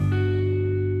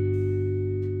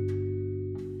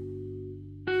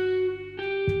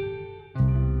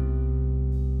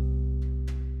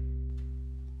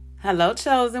Hello,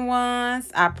 chosen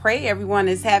ones. I pray everyone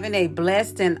is having a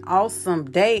blessed and awesome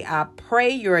day. I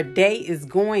pray your day is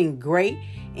going great.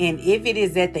 And if it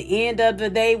is at the end of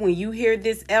the day when you hear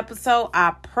this episode,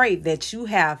 I pray that you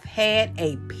have had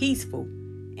a peaceful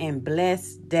and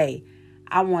blessed day.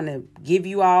 I want to give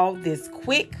you all this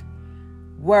quick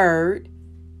word,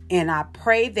 and I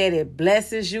pray that it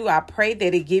blesses you. I pray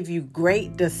that it gives you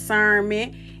great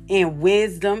discernment and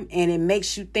wisdom, and it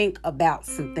makes you think about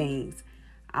some things.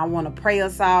 I want to pray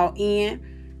us all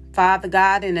in. Father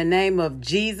God, in the name of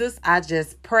Jesus, I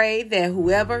just pray that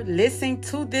whoever is listening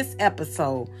to this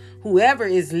episode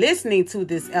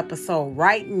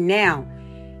right now,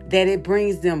 that it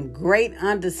brings them great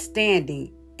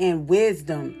understanding and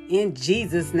wisdom in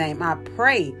Jesus' name. I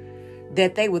pray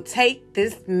that they will take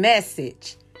this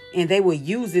message and they will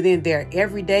use it in their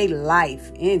everyday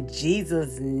life in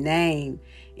Jesus' name.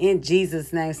 In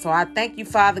Jesus' name. So I thank you,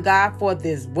 Father God, for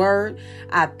this word.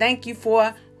 I thank you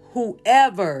for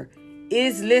whoever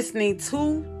is listening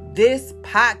to this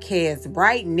podcast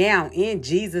right now in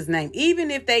Jesus' name. Even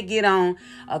if they get on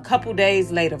a couple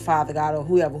days later, Father God, or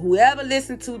whoever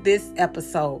listened to this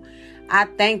episode, I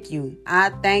thank you.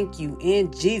 I thank you.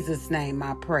 In Jesus' name,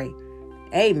 I pray.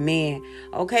 Amen.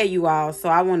 Okay, you all. So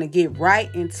I want to get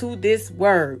right into this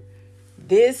word.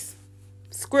 This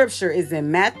scripture is in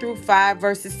Matthew 5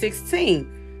 verses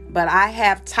 16, but I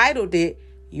have titled it,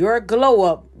 Your Glow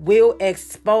Up Will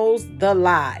Expose the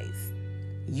Lies.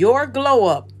 Your glow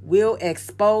up will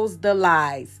expose the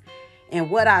lies. And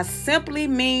what I simply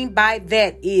mean by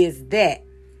that is that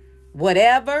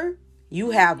whatever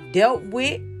you have dealt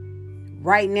with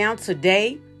right now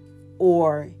today,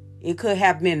 or it could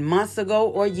have been months ago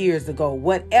or years ago,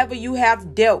 whatever you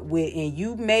have dealt with, and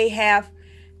you may have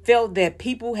felt that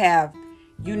people have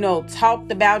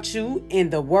talked about you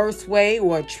in the worst way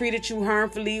or treated you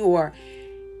harmfully, or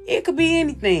it could be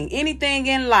anything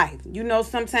in life.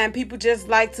 Sometimes people just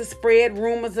like to spread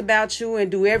rumors about you and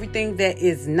do everything that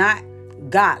is not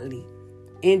godly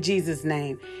in Jesus'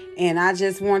 name. And I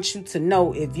just want you to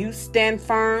know, if you stand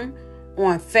firm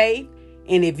on faith,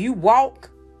 and if you walk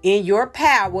in your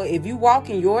power, if you walk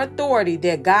in your authority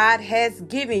that God has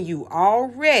given you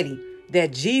already,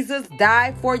 that Jesus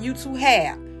died for you to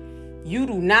have, you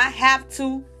do not have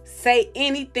to say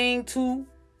anything to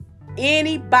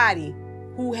anybody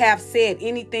who have said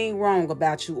anything wrong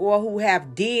about you or who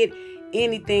have did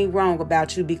anything wrong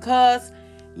about you, because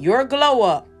your glow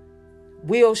up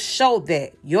will show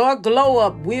that. Your glow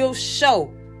up will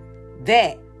show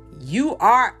that you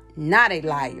are not a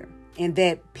liar and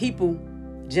that people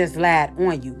just lied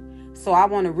on you. So I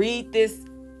want to read this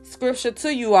scripture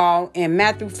to you all in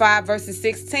Matthew 5 verses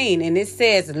 16, and it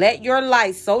says, Let your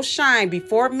light so shine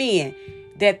before men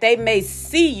that they may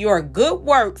see your good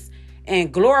works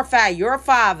and glorify your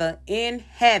Father in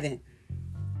heaven.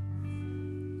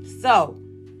 So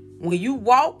when you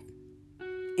walk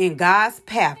in God's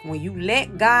path, when you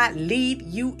let God lead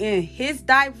you in his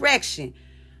direction,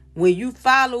 when you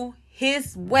follow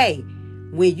his way,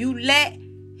 when you let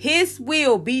his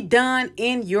will be done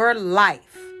in your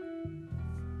life,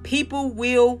 people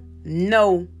will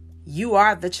know you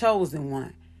are the chosen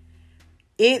one.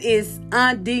 It is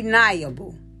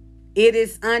undeniable. It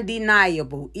is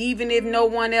undeniable. Even if no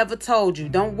one ever told you,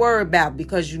 don't worry about it,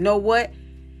 because you know what?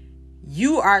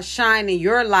 You are shining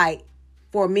your light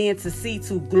for men to see,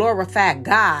 to glorify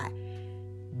God.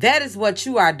 That is what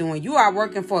you are doing. You are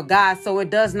working for God, so it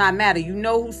does not matter. You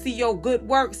know who see your good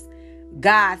works?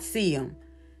 God see them.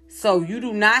 So you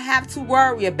do not have to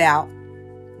worry about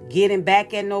getting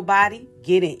back at nobody,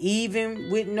 getting even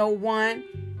with no one,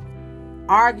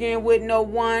 arguing with no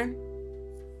one,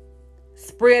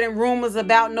 spreading rumors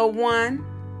about no one.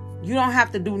 You don't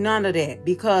have to do none of that,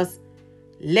 because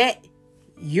let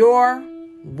your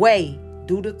way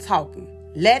do the talking.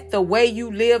 Let the way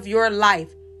you live your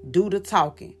life do the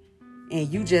talking. And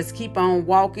you just keep on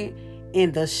walking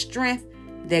in the strength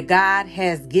that God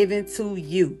has given to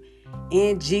you.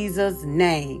 In Jesus'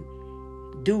 name.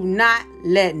 Do not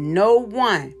let no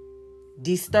one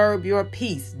disturb your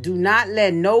peace. Do not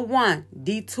let no one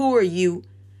detour you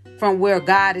from where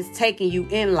God is taking you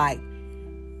in life.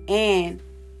 And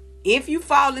if you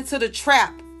fall into the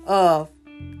trap of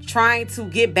trying to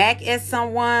get back at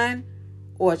someone,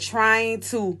 or trying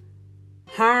to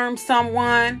harm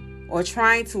someone, or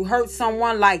trying to hurt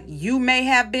someone like you may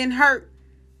have been hurt,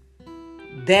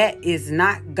 that is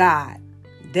not God.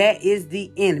 That is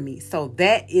the enemy. So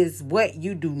that is what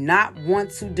you do not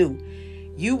want to do.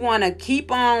 You want to keep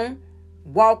on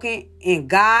walking in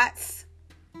God's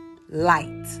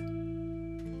light.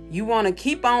 You want to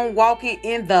keep on walking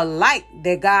in the light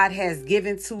that God has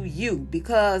given to you.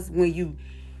 Because when you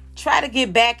try to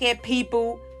get back at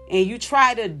people and you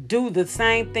try to do the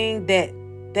same thing that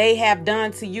they have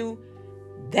done to you,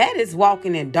 that is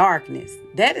walking in darkness.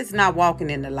 That is not walking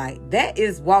in the light. That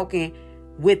is walking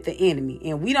with the enemy.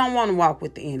 And we don't want to walk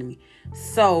with the enemy.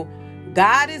 So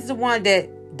God is the one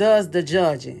that does the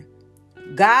judging.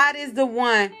 God is the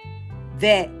one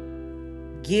that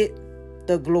get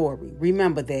the glory.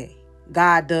 Remember that.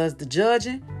 God does the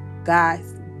judging. God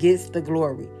gets the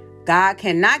glory. God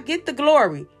cannot get the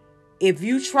glory if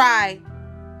you try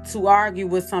to argue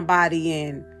with somebody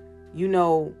and,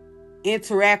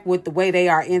 interact with the way they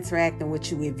are interacting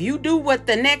with you. If you do what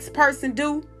the next person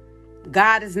do,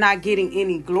 God is not getting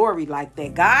any glory like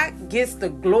that. God gets the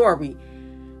glory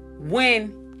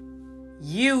when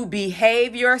you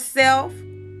behave yourself,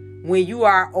 when you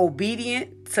are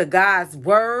obedient to God's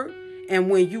word, and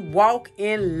when you walk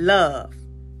in love.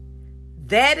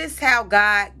 That is how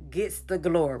God gets the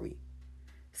glory.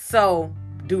 So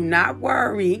do not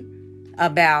worry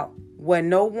about what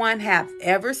no one have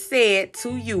ever said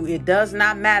to you. It does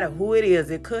not matter who it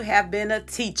is. It could have been a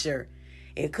teacher.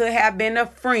 It could have been a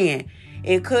friend.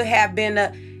 It could have been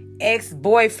an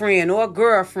ex-boyfriend or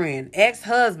girlfriend,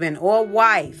 ex-husband or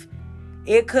wife.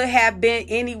 It could have been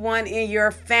anyone in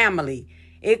your family.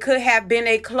 It could have been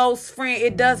a close friend.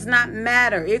 It does not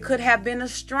matter. It could have been a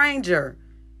stranger.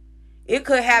 It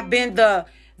could have been the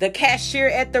cashier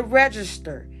at the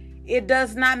register. It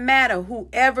does not matter.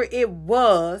 Whoever it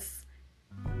was,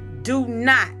 do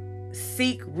not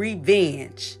seek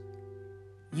revenge.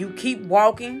 You keep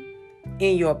walking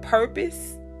in your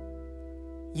purpose.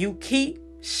 You keep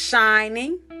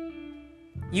shining.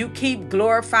 You keep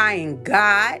glorifying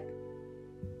God.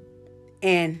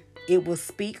 And it will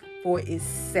speak for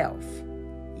itself.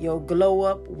 Your glow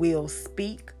up will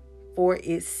speak for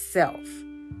itself.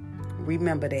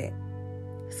 Remember that.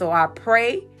 So I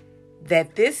pray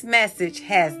that this message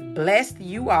has blessed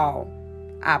you all.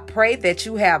 I pray that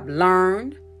you have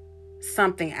learned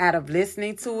something out of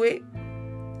listening to it.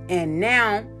 And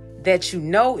now that you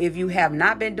know, if you have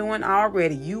not been doing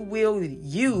already, you will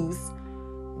use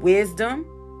wisdom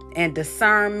and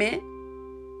discernment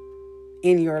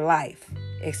in your life,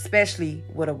 especially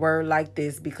with a word like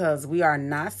this, because we are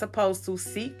not supposed to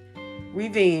seek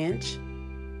revenge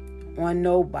on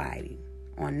nobody,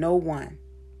 on no one.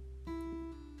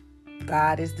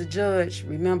 God is the judge.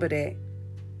 Remember that.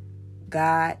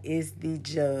 God is the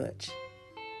judge.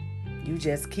 You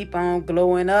just keep on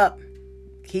glowing up.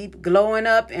 Keep glowing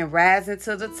up and rising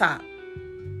to the top.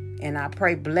 And I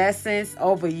pray blessings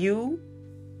over you.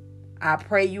 I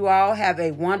pray you all have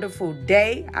a wonderful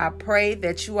day. I pray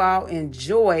that you all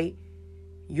enjoy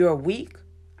your week.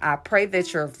 I pray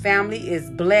that your family is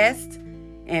blessed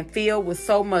and filled with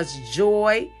so much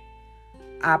joy.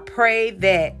 I pray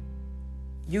that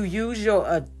you use your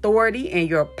authority and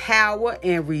your power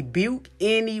and rebuke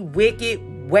any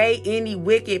wicked way, any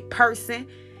wicked person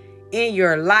in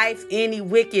your life, any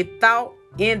wicked thought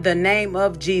in the name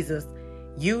of Jesus.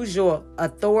 Use your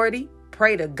authority.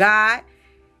 Pray to God.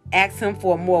 Ask him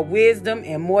for more wisdom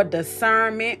and more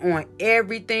discernment on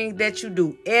everything that you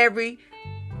do. Every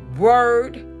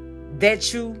word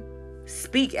that you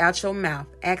speak out your mouth.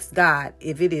 Ask God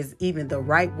if it is even the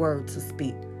right word to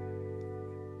speak.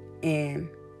 And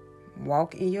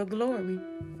walk in your glory.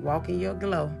 Walk in your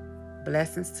glow.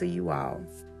 Blessings to you all.